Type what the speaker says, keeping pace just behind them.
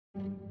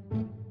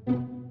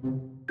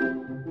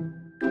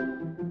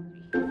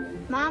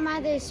my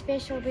mother is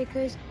special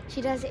because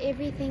she does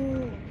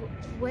everything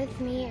with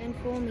me and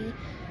for me.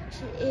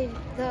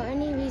 The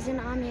only reason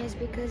I'm here is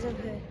because of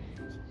her.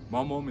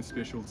 My mom is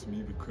special to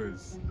me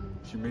because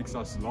she makes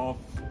us laugh,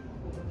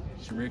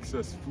 she makes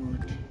us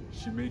food,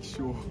 she makes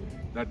sure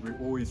that we're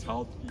always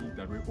healthy,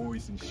 that we're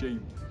always in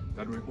shape,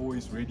 that we're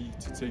always ready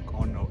to take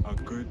on a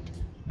good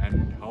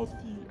and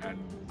healthy and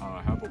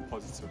have a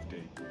positive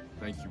day.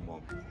 Thank you,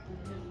 Mom.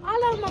 I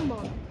love my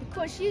mom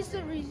because she's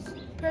the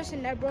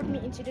person that brought me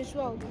into this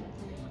world.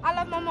 I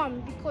love my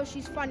mom because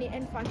she's funny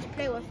and fun to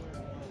play with.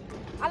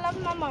 I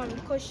love my mom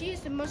because she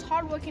is the most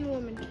hardworking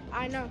woman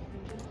I know.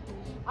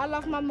 I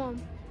love my mom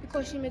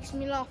because she makes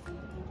me laugh.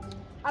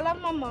 I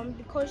love my mom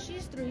because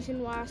she's the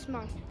reason why I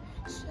smile.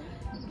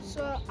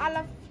 So I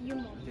love you,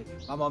 Mom. Okay.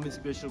 My mom is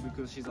special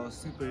because she's our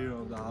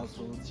superhero of the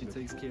household. She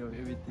takes care of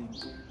everything,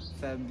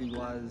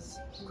 family-wise,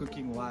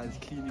 cooking-wise,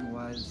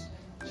 cleaning-wise.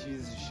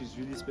 She's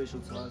really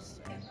special to us.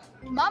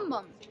 My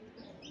mom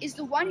is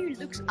the one who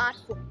looks out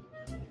for me.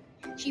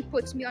 She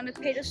puts me on a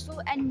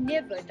pedestal and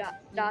never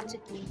doubted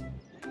me.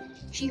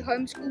 She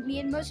homeschooled me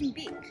in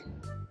Mozambique.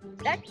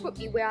 That put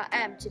me where I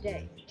am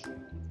today.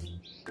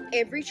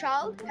 Every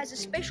child has a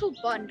special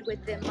bond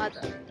with their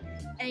mother,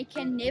 and it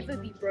can never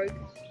be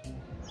broken.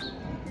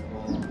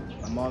 Well,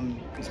 my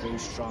mom is very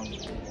strong.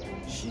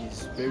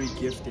 She's very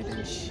gifted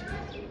and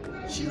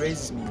she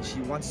raises me.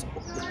 She wants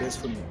the best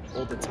for me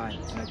all the time.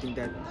 And I think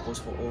that goes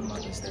for all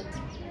mothers, that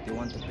they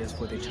want the best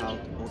for their child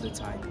all the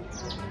time.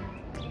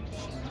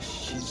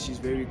 She's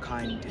very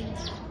kind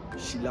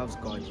and she loves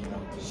God, you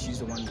know. She's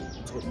the one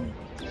who taught me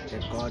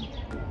that God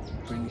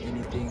bring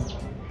anything,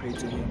 pray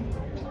to Him.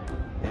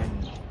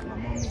 And my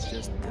mom is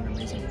just an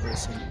amazing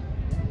person.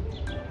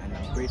 And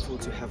I'm grateful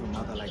to have a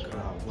mother like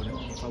her.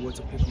 If I were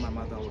to pick my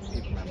mother, I would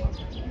pick my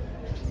mother.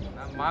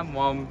 My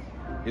mom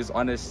is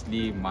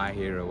honestly my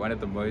hero, one of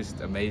the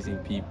most amazing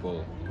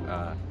people.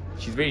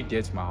 She's very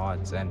dear to my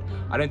heart, and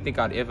I don't think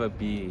I'd ever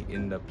be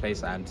in the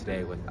place I am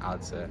today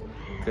without her.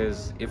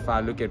 Because if I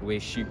look at where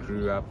she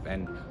grew up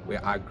and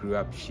where I grew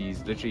up,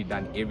 she's literally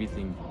done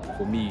everything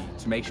for me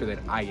to make sure that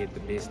I get the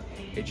best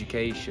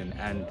education.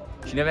 And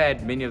she never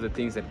had many of the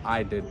things that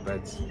I did,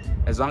 but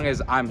as long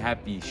as I'm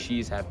happy,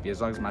 she's happy. As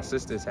long as my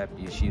sister's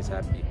happy, she's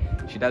happy.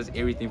 She does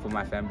everything for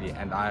my family,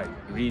 and I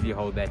really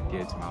hold that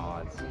dear to my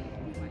heart.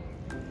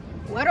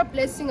 What a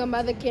blessing a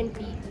mother can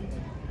be,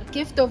 a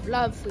gift of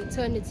love for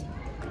eternity.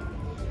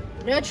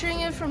 Nurturing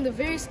it from the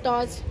very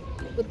start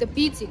with the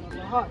beating of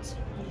her heart.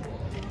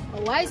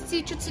 A wise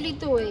teacher to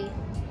lead the way,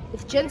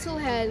 with gentle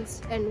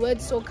hands and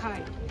words so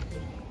kind.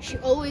 She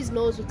always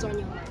knows what's on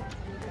your mind.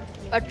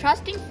 A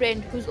trusting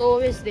friend who's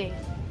always there.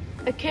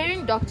 A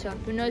caring doctor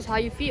who knows how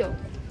you feel.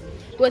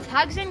 With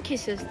hugs and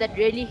kisses that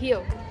really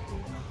heal.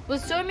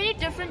 With so many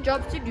different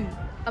jobs to do,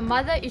 a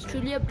mother is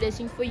truly a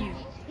blessing for you.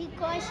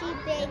 Because she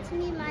bakes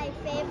me my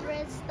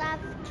favorite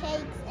stuffed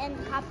cakes and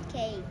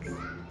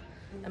cupcakes.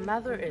 A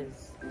mother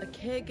is a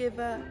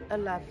caregiver, a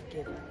love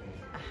giver,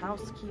 a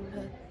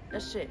housekeeper, a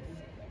chef,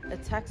 a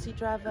taxi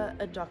driver,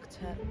 a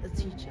doctor, a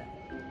teacher.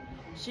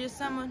 She is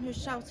someone who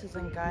shelters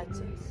and guides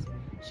us.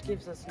 She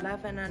gives us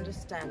love and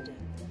understanding.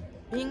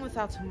 Being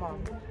without a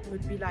mom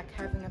would be like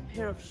having a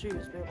pair of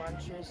shoes where one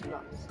shoe is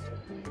lost.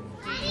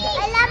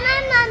 I love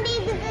my mommy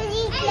because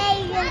she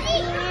plays with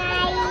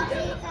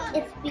me.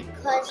 It's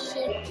because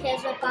she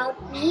cares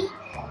about me,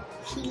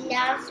 she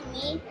loves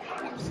me,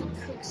 and she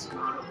cooks food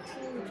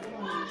for me.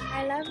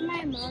 I love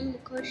my mom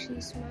because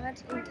she's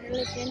smart,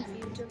 intelligent,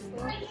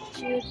 beautiful.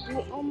 She would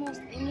do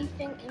almost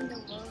anything in the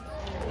world.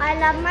 I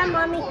love my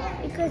mommy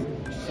because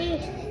she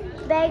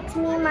bakes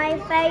me my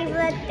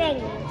favorite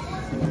things.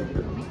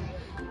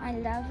 I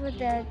love her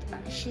that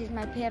she's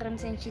my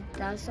parents and she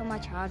does so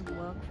much hard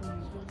work for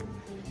me.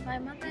 My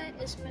mother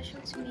is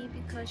special to me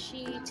because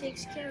she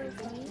takes care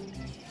of me,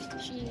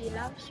 she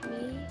loves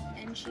me,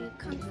 and she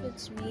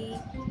comforts me,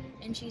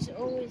 and she's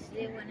always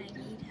there when I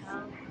need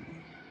help,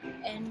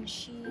 and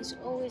she's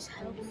always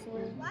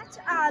helpful. What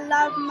I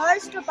love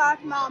most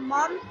about my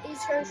mom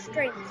is her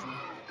strength.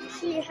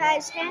 She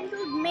has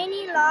handled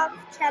many life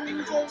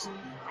challenges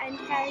and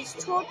has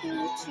taught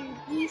me to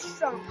be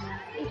strong.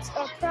 It's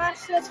a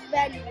priceless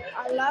value.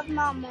 I love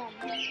my mom.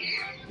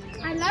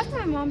 I love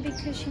my mom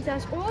because she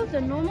does all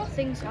the normal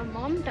things a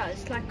mom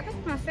does, like cook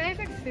my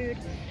favorite food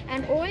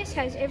and always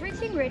has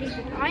everything ready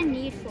that I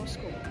need for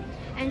school.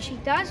 And she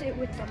does it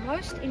with the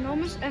most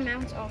enormous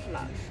amount of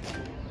love.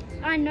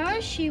 I know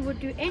she would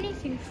do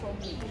anything for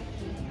me.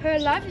 Her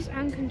love is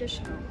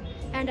unconditional,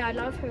 and I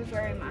love her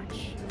very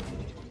much.